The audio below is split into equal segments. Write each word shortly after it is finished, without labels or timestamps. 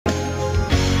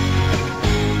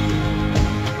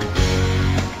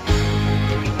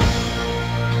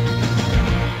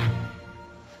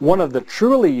One of the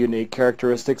truly unique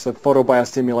characteristics of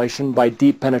photobiostimulation by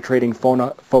deep penetrating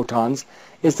photons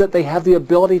is that they have the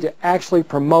ability to actually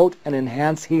promote and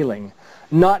enhance healing,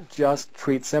 not just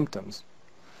treat symptoms.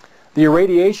 The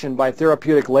irradiation by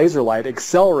therapeutic laser light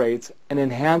accelerates and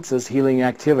enhances healing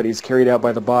activities carried out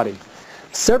by the body.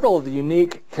 Several of the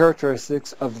unique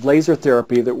characteristics of laser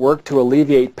therapy that work to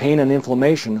alleviate pain and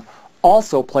inflammation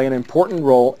also play an important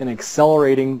role in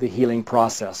accelerating the healing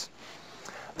process.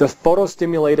 The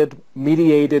photostimulated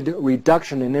mediated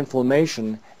reduction in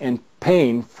inflammation and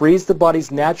pain frees the body's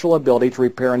natural ability to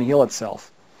repair and heal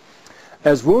itself.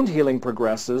 As wound healing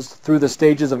progresses through the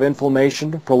stages of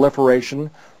inflammation,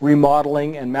 proliferation,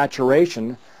 remodeling, and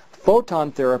maturation,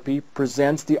 photon therapy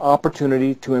presents the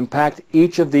opportunity to impact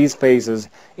each of these phases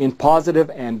in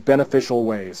positive and beneficial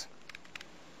ways.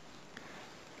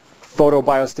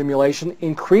 Photobiostimulation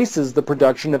increases the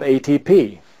production of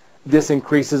ATP. This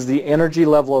increases the energy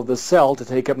level of the cell to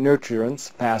take up nutrients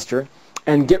faster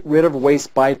and get rid of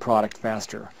waste byproduct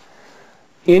faster.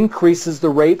 Increases the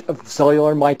rate of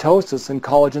cellular mitosis and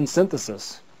collagen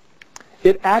synthesis.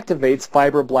 It activates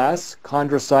fibroblasts,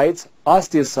 chondrocytes,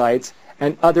 osteocytes,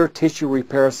 and other tissue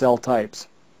repair cell types.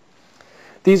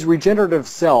 These regenerative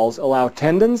cells allow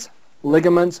tendons,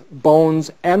 ligaments,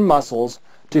 bones, and muscles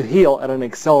to heal at an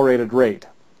accelerated rate.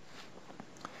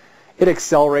 It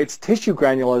accelerates tissue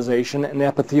granulation and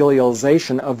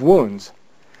epithelialization of wounds.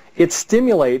 It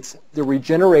stimulates the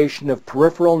regeneration of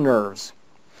peripheral nerves.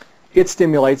 It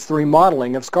stimulates the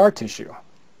remodeling of scar tissue.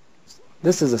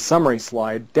 This is a summary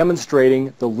slide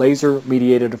demonstrating the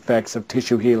laser-mediated effects of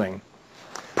tissue healing.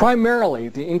 Primarily,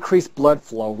 the increased blood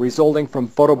flow resulting from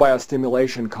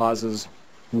photobiostimulation causes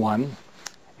 1.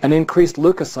 An increased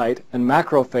leukocyte and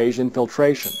macrophage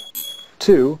infiltration.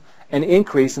 2. An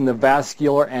increase in the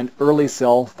vascular and early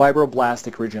cell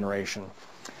fibroblastic regeneration.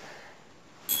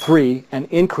 3. An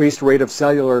increased rate of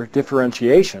cellular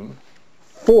differentiation.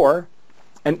 4.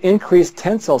 An increased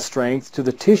tensile strength to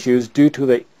the tissues due to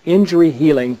the injury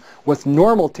healing with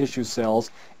normal tissue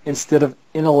cells instead of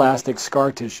inelastic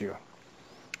scar tissue.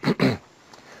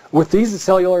 With these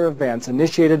cellular events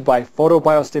initiated by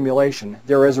photobiostimulation,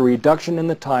 there is a reduction in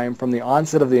the time from the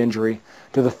onset of the injury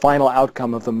to the final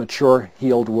outcome of the mature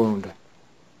healed wound.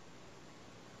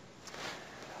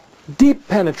 Deep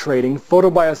penetrating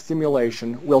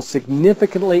photobiostimulation will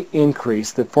significantly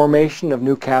increase the formation of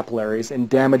new capillaries in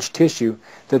damaged tissue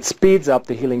that speeds up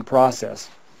the healing process,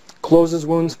 closes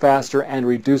wounds faster, and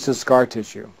reduces scar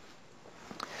tissue.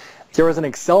 There is an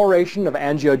acceleration of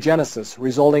angiogenesis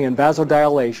resulting in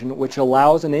vasodilation, which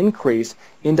allows an increase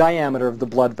in diameter of the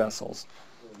blood vessels.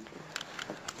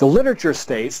 The literature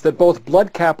states that both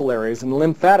blood capillaries and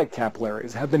lymphatic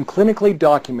capillaries have been clinically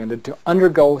documented to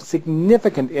undergo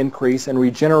significant increase and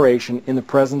regeneration in the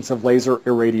presence of laser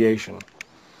irradiation.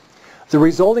 The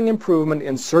resulting improvement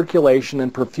in circulation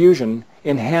and perfusion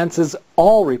enhances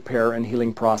all repair and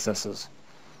healing processes.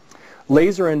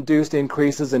 Laser-induced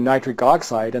increases in nitric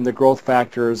oxide and the growth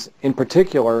factors, in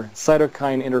particular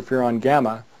cytokine interferon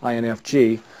gamma,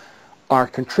 INFG, are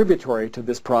contributory to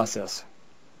this process.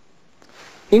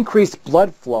 Increased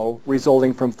blood flow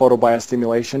resulting from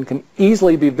photobiostimulation can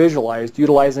easily be visualized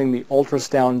utilizing the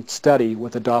ultrasound study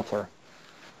with a Doppler.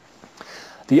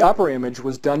 The upper image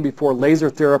was done before laser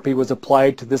therapy was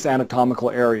applied to this anatomical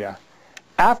area.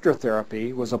 After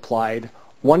therapy was applied,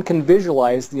 one can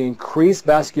visualize the increased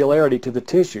vascularity to the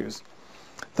tissues.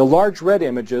 The large red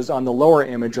images on the lower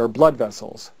image are blood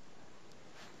vessels.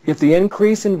 If the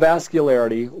increase in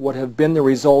vascularity would have been the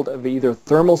result of either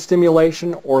thermal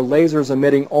stimulation or lasers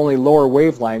emitting only lower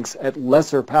wavelengths at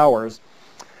lesser powers,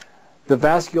 the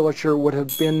vasculature would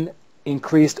have been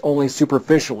increased only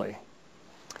superficially.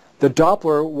 The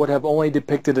Doppler would have only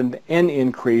depicted an N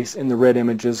increase in the red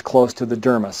images close to the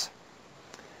dermis.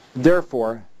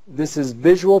 Therefore, this is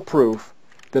visual proof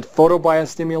that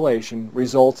photobiostimulation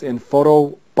results in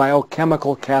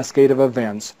photobiochemical cascade of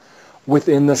events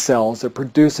within the cells that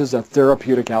produces a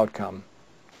therapeutic outcome.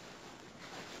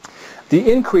 The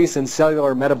increase in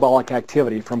cellular metabolic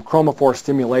activity from chromophore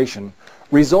stimulation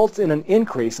results in an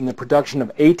increase in the production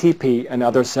of ATP and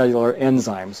other cellular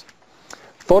enzymes.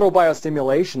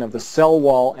 Photobiostimulation of the cell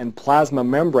wall and plasma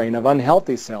membrane of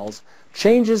unhealthy cells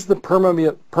changes the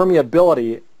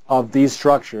permeability of these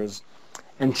structures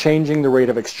and changing the rate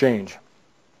of exchange.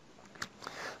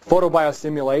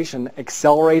 Photobiostimulation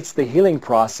accelerates the healing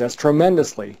process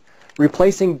tremendously,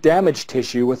 replacing damaged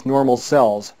tissue with normal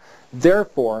cells,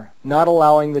 therefore not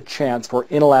allowing the chance for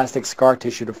inelastic scar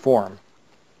tissue to form.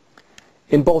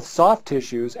 In both soft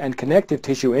tissues and connective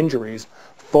tissue injuries,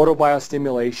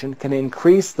 photobiostimulation can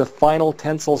increase the final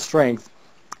tensile strength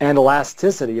and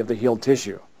elasticity of the healed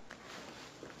tissue.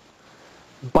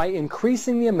 By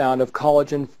increasing the amount of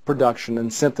collagen production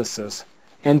and synthesis,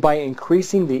 and by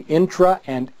increasing the intra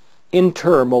and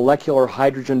intermolecular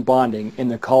hydrogen bonding in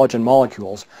the collagen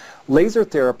molecules, laser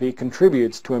therapy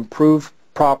contributes to improved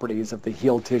properties of the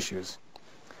healed tissues.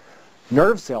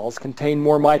 Nerve cells contain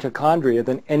more mitochondria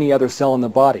than any other cell in the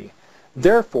body.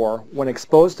 Therefore, when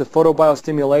exposed to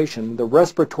photobiostimulation, the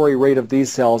respiratory rate of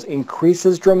these cells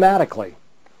increases dramatically.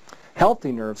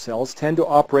 Healthy nerve cells tend to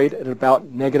operate at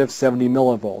about -70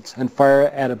 millivolts and fire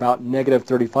at about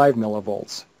 -35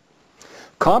 millivolts.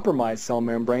 Compromised cell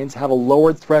membranes have a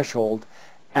lowered threshold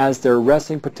as their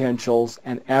resting potentials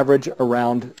and average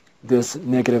around this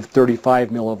 -35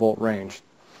 millivolt range.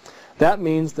 That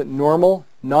means that normal,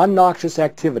 non-noxious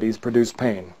activities produce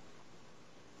pain.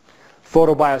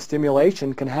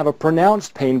 Photobiostimulation can have a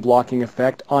pronounced pain-blocking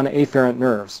effect on afferent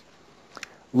nerves.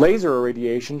 Laser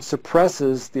irradiation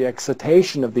suppresses the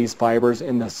excitation of these fibers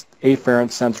in the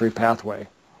afferent sensory pathway.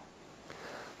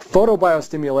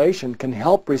 Photobiostimulation can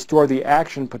help restore the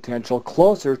action potential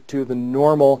closer to the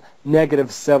normal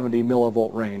 -70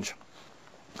 millivolt range.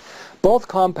 Both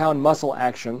compound muscle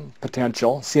action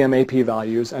potential, CMAP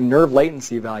values, and nerve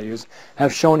latency values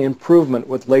have shown improvement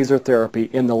with laser therapy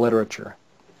in the literature.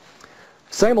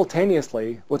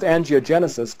 Simultaneously, with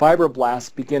angiogenesis,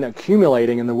 fibroblasts begin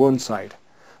accumulating in the wound site.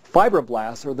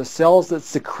 Fibroblasts are the cells that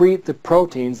secrete the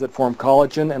proteins that form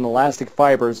collagen and elastic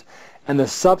fibers and the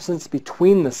substance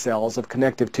between the cells of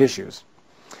connective tissues.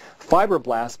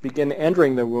 Fibroblasts begin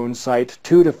entering the wound site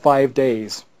 2 to 5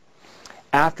 days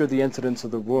after the incidence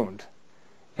of the wound,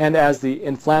 and as the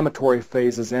inflammatory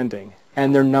phase is ending,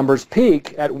 and their numbers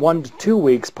peak at 1 to 2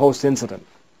 weeks post-incident.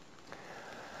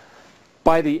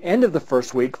 By the end of the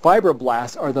first week,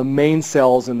 fibroblasts are the main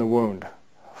cells in the wound.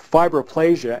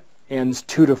 Fibroplasia ends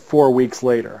 2 to 4 weeks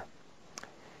later.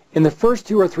 In the first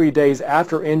 2 or 3 days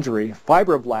after injury,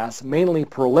 fibroblasts mainly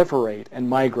proliferate and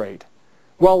migrate,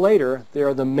 while later they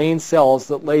are the main cells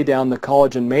that lay down the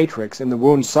collagen matrix in the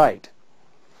wound site.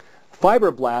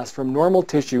 Fibroblasts from normal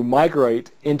tissue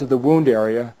migrate into the wound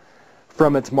area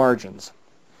from its margins.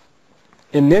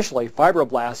 Initially,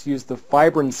 fibroblasts use the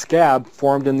fibrin scab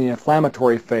formed in the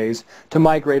inflammatory phase to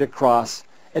migrate across,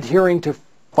 adhering to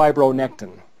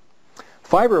fibronectin.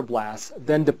 Fibroblasts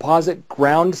then deposit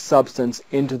ground substance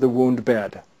into the wound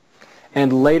bed,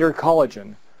 and later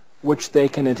collagen, which they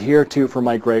can adhere to for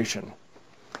migration.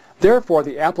 Therefore,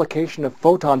 the application of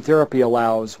photon therapy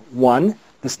allows 1.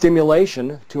 The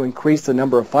stimulation to increase the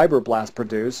number of fibroblasts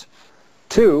produced,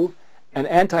 2. An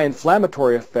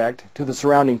anti-inflammatory effect to the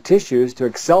surrounding tissues to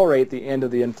accelerate the end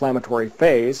of the inflammatory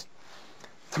phase,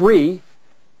 3.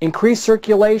 Increased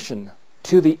circulation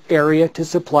to the area to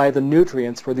supply the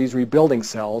nutrients for these rebuilding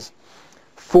cells,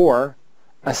 4.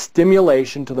 A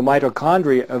stimulation to the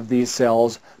mitochondria of these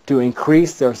cells to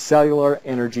increase their cellular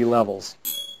energy levels.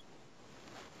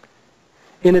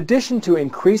 In addition to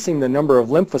increasing the number of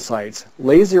lymphocytes,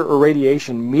 laser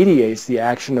irradiation mediates the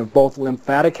action of both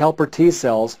lymphatic helper T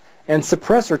cells and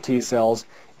suppressor T cells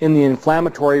in the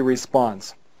inflammatory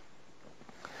response.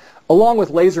 Along with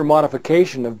laser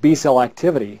modification of B cell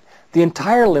activity, the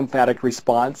entire lymphatic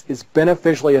response is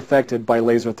beneficially affected by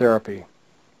laser therapy.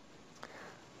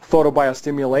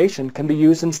 Photobiostimulation can be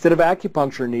used instead of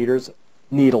acupuncture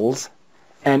needles,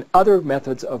 and other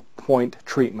methods of point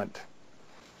treatment.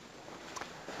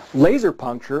 Laser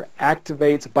puncture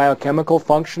activates biochemical,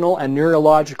 functional, and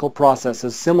neurological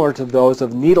processes similar to those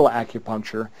of needle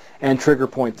acupuncture and trigger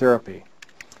point therapy.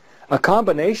 A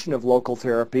combination of local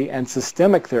therapy and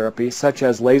systemic therapy, such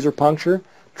as laser puncture,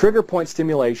 trigger point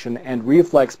stimulation, and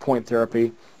reflex point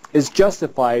therapy, is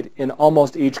justified in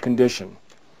almost each condition.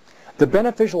 The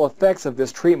beneficial effects of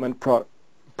this treatment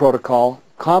protocol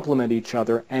complement each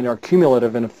other and are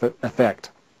cumulative in effect.